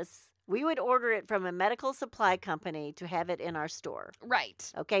office. We would order it from a medical supply company to have it in our store. Right.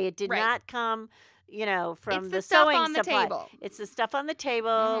 Okay, it did Right. not come. from It's the stuff sewing on the supply. table. It's the stuff on the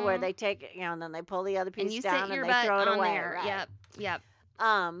table where Mhm. they take, and then they pull the other piece And you down sit your and they butt throw it on away. there. Right. Yep.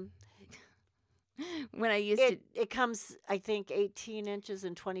 When I used to, It comes, I think, 18 inches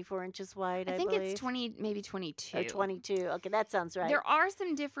and 24 inches wide, I I think believe. it's 20, maybe 22. Or 22. Okay, that sounds right. There are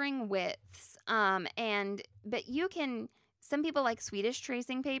some differing widths, but you can. Some people like Swedish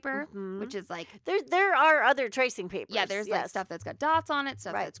tracing paper, Mhm. which is like There are other tracing papers. yeah, there's like yes. stuff that's got dots on it,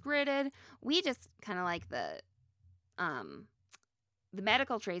 stuff Right. that's gridded. We just kind of like the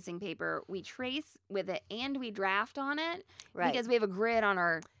medical tracing paper. We trace with it and we draft on it Right. because we have a grid on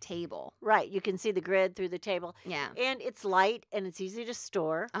our table. Right. You can see the grid through the table. Yeah. And it's light and it's easy to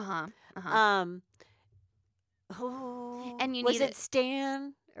store. Who And you was need it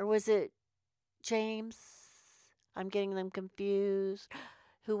Stan or was it James? I'm getting them confused.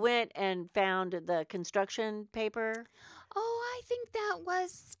 Who went and found the construction paper? Oh, I think that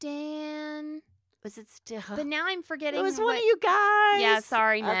was Stan. Was it still? But now I'm forgetting. It was one what, of you guys. Yeah,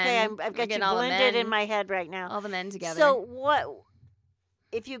 sorry, men. Okay, I've We're got you getting all the blended in men- my head right now. all the men together. So what?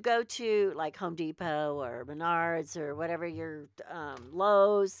 If you go to like Home Depot or Menards or whatever your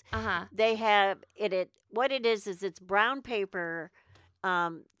Lowe's, they have it. What it is it's brown paper.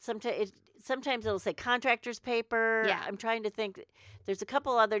 Sometimes it'll say contractor's paper. Yeah. I'm trying to think. There's a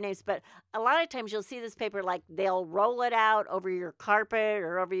couple other names, but a lot of times you'll see this paper like they'll roll it out over your carpet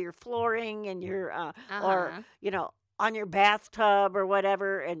or over your flooring and your or on your bathtub or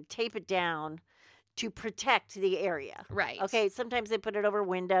whatever and tape it down to protect the area. Right. Okay, sometimes they put it over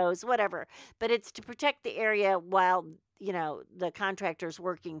windows, whatever. But it's to protect the area while, the contractor's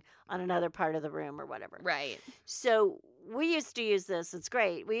working on another part of the room or whatever. Right. So we used to use this. It's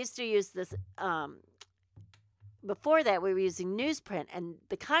great. We used to use this. Before that, we were using newsprint, and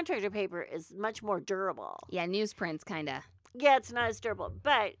the contractor paper is much more durable. Yeah, newsprint's kind of. Yeah, it's not as durable,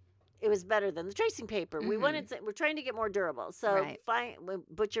 but it was better than the tracing paper. Mhm. We're trying to get more durable. So Right.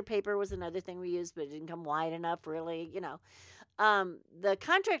 butcher paper was another thing we used, but it didn't come wide enough, really. The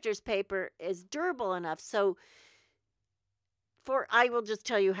contractor's paper is durable enough. So I will just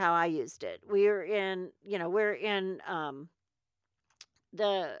tell you how I used it. We're in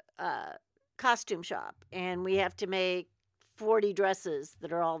the costume shop, and we have to make 40 dresses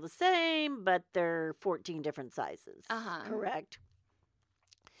that are all the same, but they're 14 different sizes. Correct.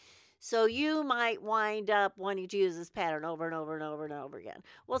 So you might wind up wanting to use this pattern over and over and over and over again.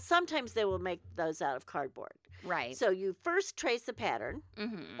 Well, sometimes they will make those out of cardboard. Right. So you first trace the pattern,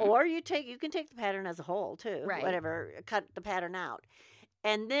 Mm-hmm. or you can take the pattern as a whole too. Right. Whatever, cut the pattern out.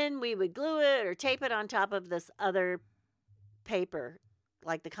 And then we would glue it or tape it on top of this other paper,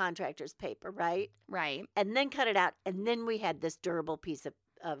 like the contractor's paper, right? Right. And then cut it out. And then we had this durable piece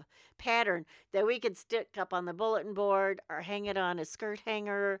of pattern that we could stick up on the bulletin board or hang it on a skirt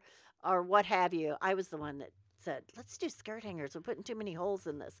hanger or what have you. I was the one that said, let's do skirt hangers. We're putting too many holes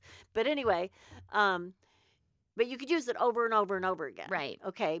in this. But anyway, but you could use it over and over and over again. Right.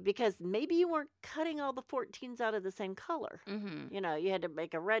 Okay, because maybe you weren't cutting all the 14s out of the same color. Mm-hmm. You had to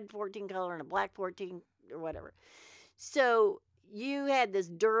make a red 14 color and a black 14 or whatever. So you had this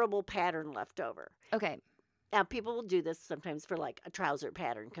durable pattern left over. Okay. Now, people will do this sometimes for like a trouser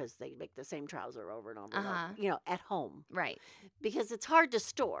pattern because they make the same trouser over and over, and over, at home. Right. Because it's hard to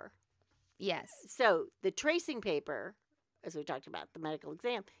store. Yes. So the tracing paper, as we talked about, the medical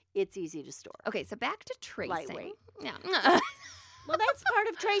exam, it's easy to store. Okay, so back to tracing. Lightweight. Yeah. Well, that's part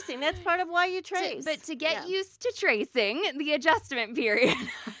of tracacing. That's part of why you trace. But to get Yeah. used to tracing, the adjustment period.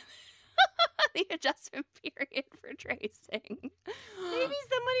 The adjustment period for tracing. Maybe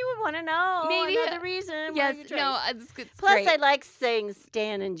somebody would want to know Maybe another reason Yes, why you trace. no, it's Plus, great. I like saying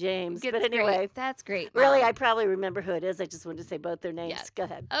Stan and James. It's but anyway, great. That's great. really, Mom. I probably remember who it is. I just wanted to say both their names. Yes. Go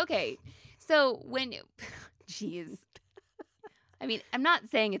ahead. Okay, so when, jeez, I mean, I'm not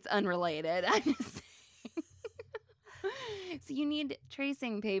saying it's unrelated. I'm just saying. So you need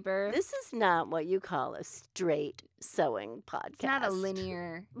tracing paper. This is not what you call a straight sewing podcast. It's not a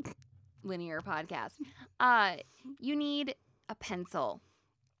linear podcast. You need a pencil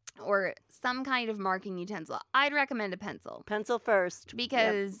or some kind of marking utensil. I'd recommend a pencil Pencil first.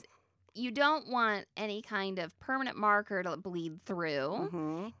 because you don't want any kind of permanent marker to bleed through.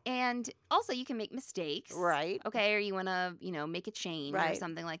 Mm-hmm. And also you can make mistakes. Right. Okay, or you want to, make a change or Right.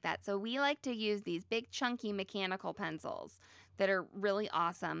 something like that. So we like to use these big chunky mechanical pencils that are really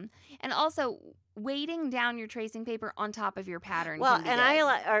awesome. And also weighting down your tracing paper on top of your pattern. Well, can be and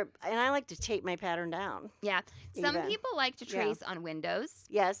good. I like to tape my pattern down. Yeah. Some Even. people like to Yeah. trace on windows.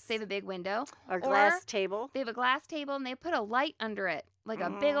 Yes. They have a big window. Or glass or- table. They have a glass table and they put a light under it like a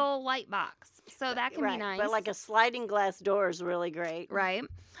big old light box. So that can be nice. But like a sliding glass door is really great. Right.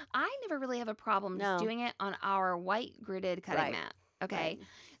 I never really have a problem just doing it on our white gridded cutting mat. Okay. Right.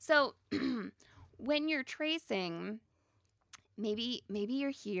 So when you're tracing, maybe you're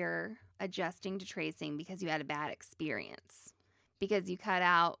here adjusting to tracing because you had a bad experience, because you cut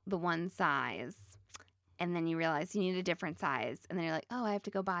out the one size and then you realize you need a different size, and then you're like, oh, I have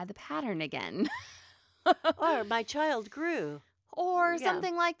to go buy the pattern again. Or my child grew. Or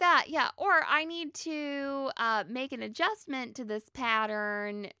something like that. Yeah. Or I need to make an adjustment to this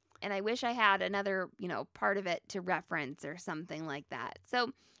pattern, and I wish I had another, part of it to reference or something like that.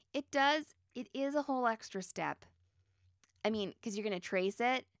 So it is a whole extra step. I mean, because you're going to trace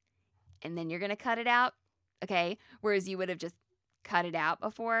it and then you're going to cut it out. Okay. Whereas you would have just cut it out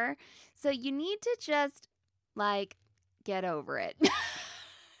before. So you need to just get over it.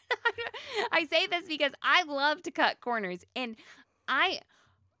 I say this because I love to cut corners, and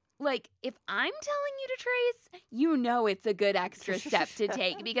if I'm telling you to trace, it's a good extra step to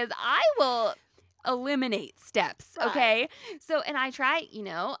take, because I will eliminate steps. Okay. So, and I try,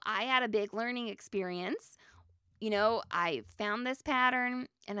 I had a big learning experience. I found this pattern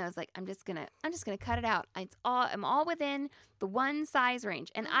and I was like, I'm just gonna cut it out. I'm all within the one size range,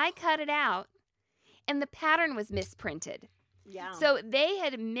 and I cut it out, and the pattern was misprinted. Yeah. So they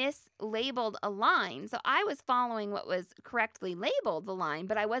had mislabeled a line. So I was following what was correctly labeled the line,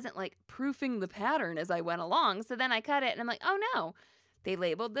 but I wasn't proofing the pattern as I went along. So then I cut it and I'm like, oh no, they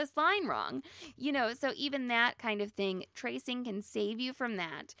labeled this line wrong. So even that kind of thing, tracing can save you from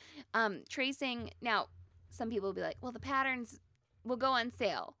that. Tracing, now some people will be like, well, the patterns will go on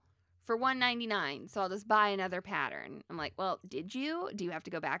sale for $1.99, so I'll just buy another pattern. I'm like, well, did you? Do you have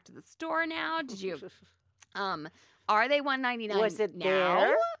to go back to the store now? Did you? Are they $1.99 Was it now?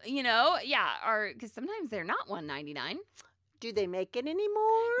 there? Yeah. Or because sometimes they're not $1.99. Do they make it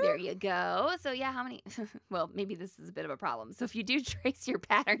anymore? There you go. So yeah, how many? Well, maybe this is a bit of a problem. So if you do trace your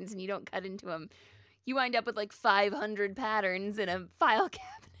patterns and you don't cut into them, you wind up with 500 patterns in a file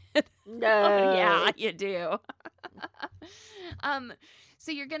cabinet. No. Oh, yeah, you do.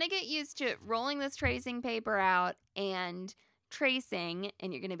 So you're gonna get used to rolling this tracing paper out and tracing,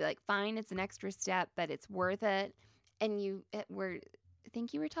 and you're gonna be like, fine, it's an extra step, but it's worth it. And I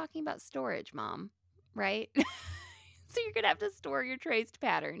think you were talking about storage, Mom, right? So you're going to have to store your traced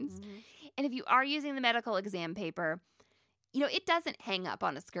patterns. Mm-hmm. And if you are using the medical exam paper, it doesn't hang up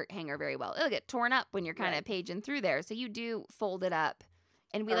on a skirt hanger very well. It'll get torn up when you're kind of paging through there. So you do fold it up.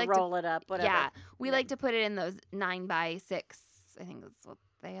 And we roll it up, whatever. Yeah. We like to put it in those 9x6, I think that's what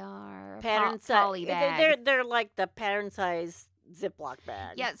they are. Pattern poly bags. They're like the pattern size Ziploc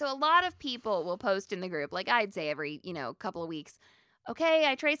bag. Yeah, so a lot of people will post in the group, I'd say every, couple of weeks, okay,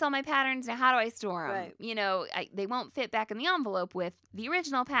 I trace all my patterns, now how do I store them? Right. They won't fit back in the envelope with the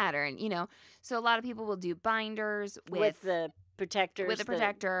original pattern, So a lot of people will do binders with the protectors. With a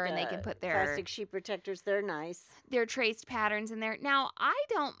protector, and they can put their plastic sheet protectors. They're nice. Their traced patterns in there. Now, I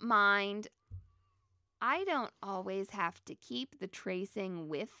don't mind. I don't always have to keep the tracing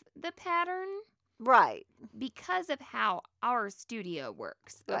with the pattern. Right. Because of how our studio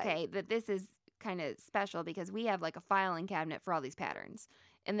works. Right. Okay. That this is kind of special because we have a filing cabinet for all these patterns.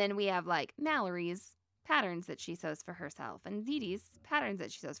 And then we have Mallory's patterns that she sews for herself and Dee Dee's patterns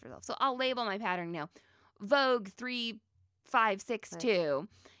that she sews for herself. So I'll label my pattern now Vogue 3562. Right.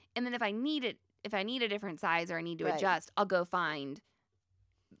 And then if I need a different size or I need to adjust, I'll go find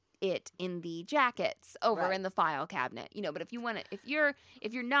it in the jackets over in the file cabinet, but if you want to, if you're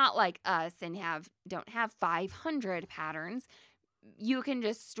not like us and don't have 500 patterns, you can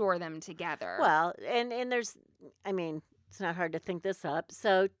just store them together. Well, and there's, it's not hard to think this up.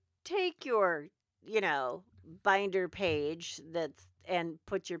 So take your, binder page and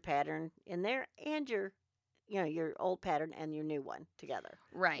put your pattern in there and your old pattern and your new one together.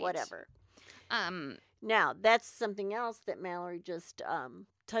 Right. Whatever. Now that's something else that Mallory just,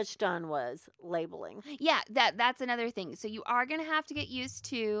 touched on was labeling. Yeah, that's another thing. So you are going to have to get used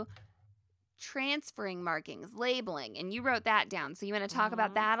to transferring markings, labeling, and you wrote that down. So you want to talk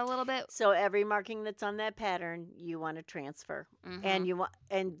about that a little bit? So every marking that's on that pattern, you want to transfer. Mm-hmm.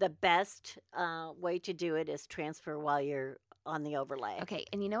 And the best way to do it is transfer while you're on the overlay. Okay,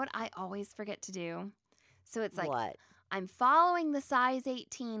 and you know what I always forget to do? So it's what? I'm following the size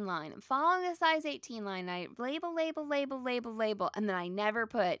 18 line. I'm following the size 18 line. I label, and then I never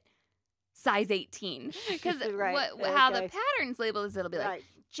put size 18. Because how the pattern's labeled is it'll be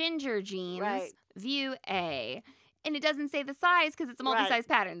ginger jeans, view A. And it doesn't say the size because it's a multi-size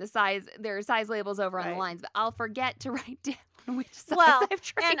pattern. There are size labels over on the lines, but I'll forget to write down which size Well, I've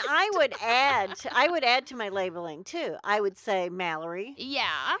traced. and I would add to my labeling too. I would say Mallory.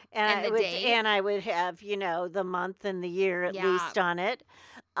 Yeah. And, the I would, date. and I would have, the month and the year at Yeah. least on it.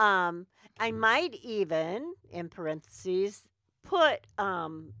 I might even, in parentheses, put,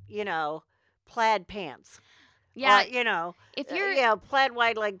 plaid pants. Yeah. Or, if you're plaid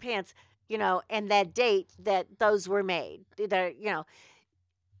wide leg pants, and that date that those were made.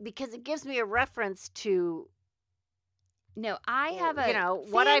 Because it gives me a reference to No, I have a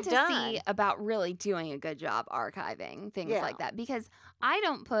what I've fantasy done. about really doing a good job archiving things Yeah. like that because I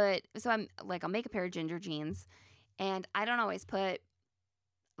don't put I'm like I'll make a pair of ginger jeans and I don't always put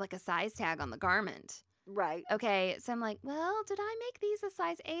like a size tag on the garment. Right. Okay, so I'm like, well, did I make these a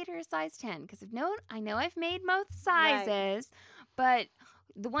size 8 or a size 10? Because I know I've made most sizes, but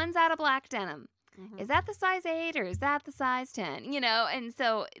the ones out of black denim, is that the size 8 or is that the size 10? And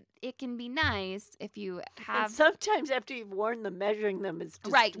so it can be nice if you have. And sometimes after you've worn them, measuring them is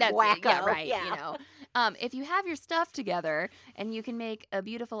just Right, that's wacko. it. Yeah, right. Yeah. If you have your stuff together and you can make a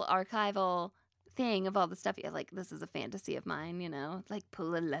beautiful archival thing of all the stuff, like this is a fantasy of mine, like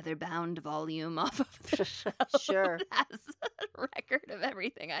pull a leather bound volume off of the shelf. Sure. That's a record of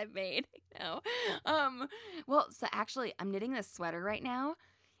everything I've made. Well, so actually, I'm knitting this sweater right now,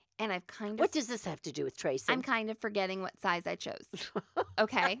 and I've kind of. What does this have to do with Tracy? I'm kind of forgetting what size I chose.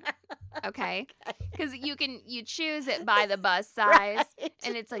 Okay. Because you choose it by the bust size. Right.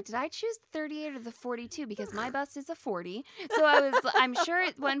 And it's like, did I choose the 38 or the 42? Because my bust is a 40. So I'm sure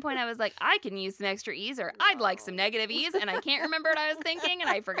at one point I was like, I can use some extra E's or I'd like some negative E's. And I can't remember what I was thinking and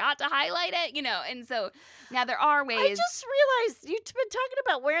I forgot to highlight it, And so now there are ways. I just realized you've been talking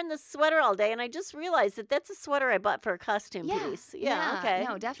about wearing this sweater all day, and I just realized that that's a sweater I bought for a costume piece. Yeah, okay.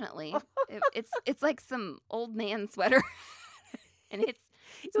 No, definitely. It's like some old man sweater. And it's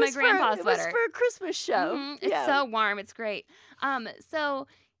my grandpa's It sweater. was for a Christmas show. Mhm. It's so warm. It's great. So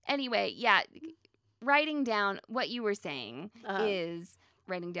anyway, yeah, writing down what you were saying is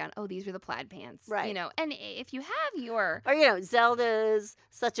writing down, oh, these were the plaid pants. Right. And if you have your Or, Zelda's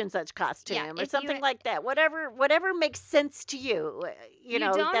such and such costume Yeah, or if something you- like that. Whatever makes sense to you.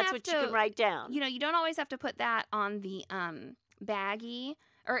 don't That's have what you to- can write down. you don't always have to put that on the baggie.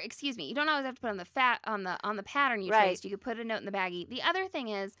 Or excuse me, you don't always have to put on the pattern you Right. traced. You could put a note in the baggie. The other thing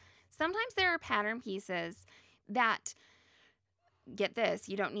is sometimes there are pattern pieces that get this,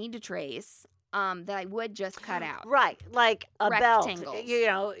 you don't need to trace. That I would just cut out. Right, like a Rectangles. belt.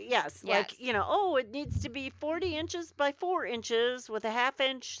 Yes. Like, Yes. it needs to be 40 inches by 4 inches with a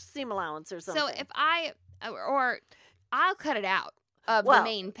half-inch seam allowance or something. So if I'll cut it out of Well- the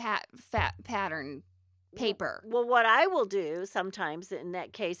main pattern paper. Well, what I will do sometimes in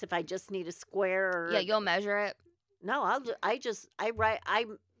that case, if I just need a square or Yeah, you'll measure it. no, I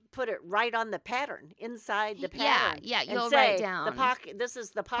put it right on the pattern inside the pattern. Yeah, and you'll say, write down the pocket. This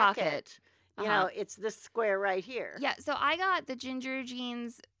is the pocket. pocket. It's this square right here. Yeah, so I got the ginger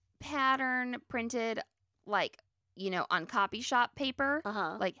jeans pattern printed on copy shop paper,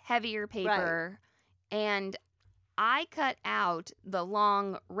 like heavier paper, and I cut out the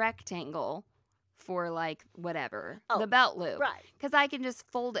long rectangle for the belt loop. Right. Because I can just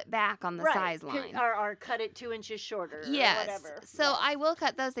fold it back on the Right. size line. Or cut it 2 inches shorter. Yes. Or whatever. So Yeah. I will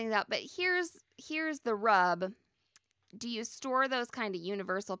cut those things out. But here's the rub. Do you store those kind of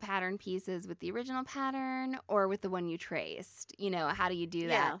universal pattern pieces with the original pattern or with the one you traced? How do you do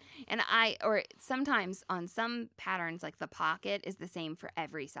that? And or sometimes on some patterns, like the pocket is the same for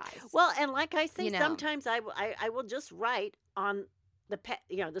every size. Well, and like I say, You know. sometimes I will just write on the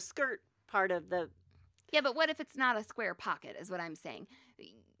the skirt part of the. Yeah, but what if it's not a square pocket is what I'm saying.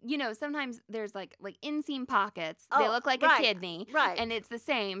 Sometimes there's like inseam pockets. They look like right, a kidney. right. And it's the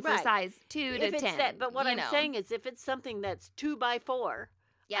same for Right. size 2 to If it's 10. that, but what I'm know. saying is, if it's something that's 2 by 4,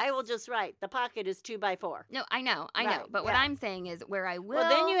 Yes. I will just write the pocket is 2 by 4. No, I know. Right, But what yeah. I'm saying is where I will. Well,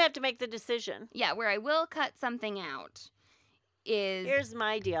 then you have to make the decision. Yeah, where I will cut something out is. Here's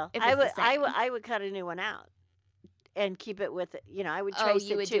my deal. If I it's would the same. I would cut a new one out and keep it with it. I would Oh, trace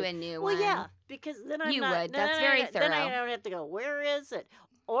you it would too. do a new well, one. yeah, because then I'm You not. would. That's very Then I thorough. don't have to go. Where is it?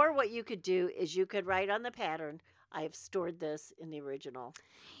 Or what you could do is you could write on the pattern. I have stored this in the original.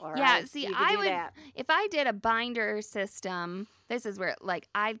 Or Yeah, see, you could I do would. that. If I did a binder system, this is where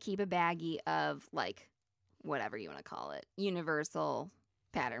I'd keep a baggie of whatever you want to call it, universal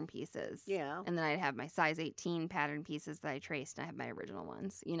pattern pieces. Yeah. And then I'd have my size 18 pattern pieces that I traced, and I have my original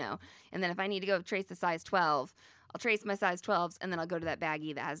ones, And then if I need to go trace the size 12, I'll trace my size 12s, and then I'll go to that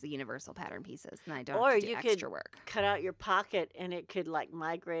baggie that has the universal pattern pieces, and I don't Or have to do you extra could work. cut out your pocket and it could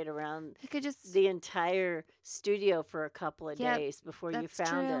migrate around You could just the entire studio for a couple of Yep, days before you that's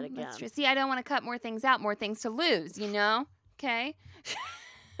found true. it again. That's true. See, I don't want to cut more things out, more things to lose, Okay.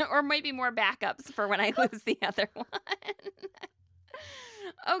 Or maybe more backups for when I lose the other one.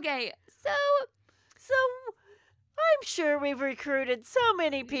 Okay, so I'm sure we've recruited so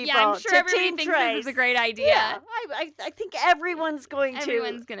many people. yeah, I'm sure to everybody Team thinks Trace. this is a great idea. Yeah, I think everyone's going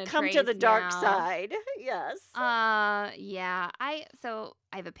Everyone's to gonna come to trace the dark now. side. Yes. Yeah. I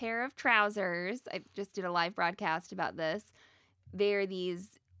have a pair of trousers. I just did a live broadcast about this. They're these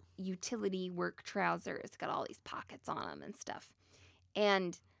utility work trousers. Got all these pockets on them and stuff.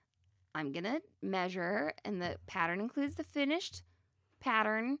 And I'm going to measure, and the pattern includes the finished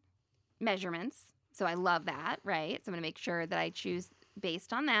pattern measurements. So I love that, right? So I'm going to make sure that I choose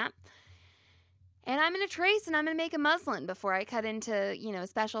based on that. And I'm going to trace, and I'm going to make a muslin before I cut into,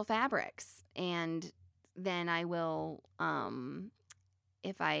 special fabrics. And then I will,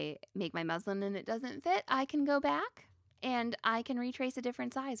 if I make my muslin and it doesn't fit, I can go back and I can retrace a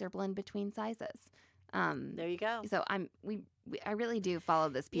different size or blend between sizes. There you go. So I really do follow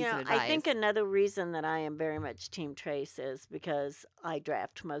this piece of advice. I think another reason that I am very much Team Trace is because I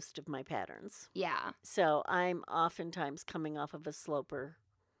draft most of my patterns. Yeah. So I'm oftentimes coming off of a sloper,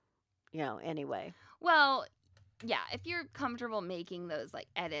 anyway. Well, yeah, if you're comfortable making those like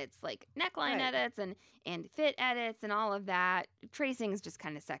edits, like neckline Right. edits and fit edits and all of that, tracing is just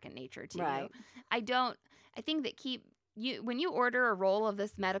kind of second nature to Right. you. I think that when you order a roll of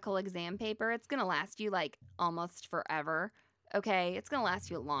this medical exam paper, it's going to last you like almost forever. Okay. It's going to last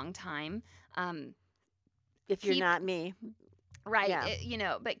you a long time. If you're not me. Right.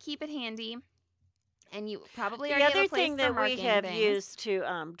 Yeah. But keep it handy. And you probably The already have other a place thing for that we marking have things. used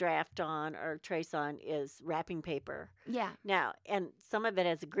to draft on or trace on is wrapping paper. Yeah. Now, and some of it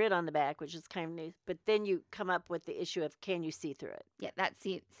has a grid on the back, which is kind of neat, but then you come up with the issue of can you see through it? Yeah.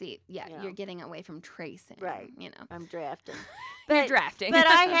 Yeah. You know. You're getting away from tracing. Right. I'm drafting. You're drafting. But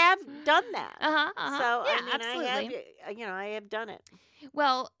I have done that. Uh-huh. So, yeah, I mean, absolutely. I have done it.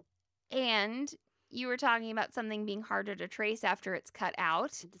 Well, and you were talking about something being harder to trace after it's cut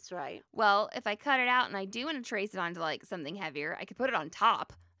out. That's right. Well, if I cut it out and I do want to trace it onto like something heavier, I could put it on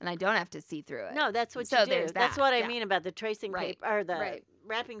top and I don't have to see through it. No, that's what So you do. there's That's that, what I yeah. mean about the tracing Right, paper or the right.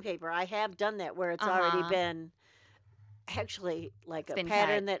 wrapping paper. I have done that where it's already Uh-huh. been actually like It's a been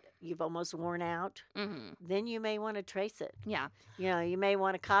pattern cut. that you've almost worn out. Mm-hmm. Then you may want to trace it. Yeah. You may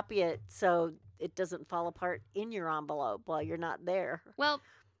want to copy it so it doesn't fall apart in your envelope while you're not there. Well,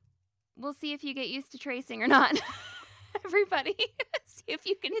 we'll see if you get used to tracing or not. Everybody, see if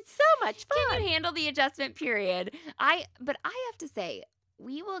you can. It's so much fun. Can you handle the adjustment period? But I have to say,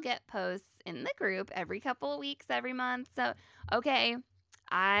 we will get posts in the group every couple of weeks, every month. So, okay,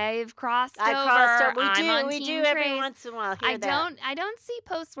 I've crossed over. I'm on We Team do every Trace. once in a while. Hear that. I don't see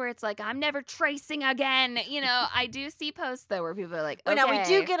posts where it's like I'm never tracing again. I do see posts though where people are like, okay. Well, now we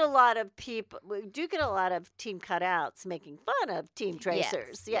do get a lot of people. We do get a lot of team cutouts making fun of team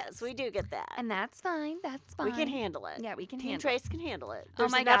tracers. Yes, we do get that. and that's fine. That's fine. We can handle it. Yeah, we can Team handle Trace can handle it. Oh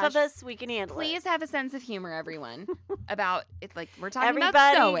There's my enough of gosh. us. We can handle it. Please have a sense of humor, everyone. About it, like we're talking Everybody,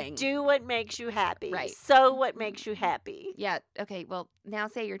 about sewing. do what makes you happy. Right. Sew what makes you happy. Yeah. Okay. Well, now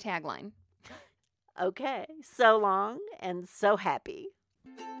say your tagline. Okay. So long and so happy.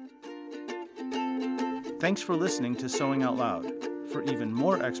 Thanks for listening to Sewing Out Loud. For even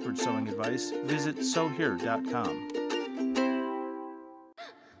more expert sewing advice, visit sewhere.com.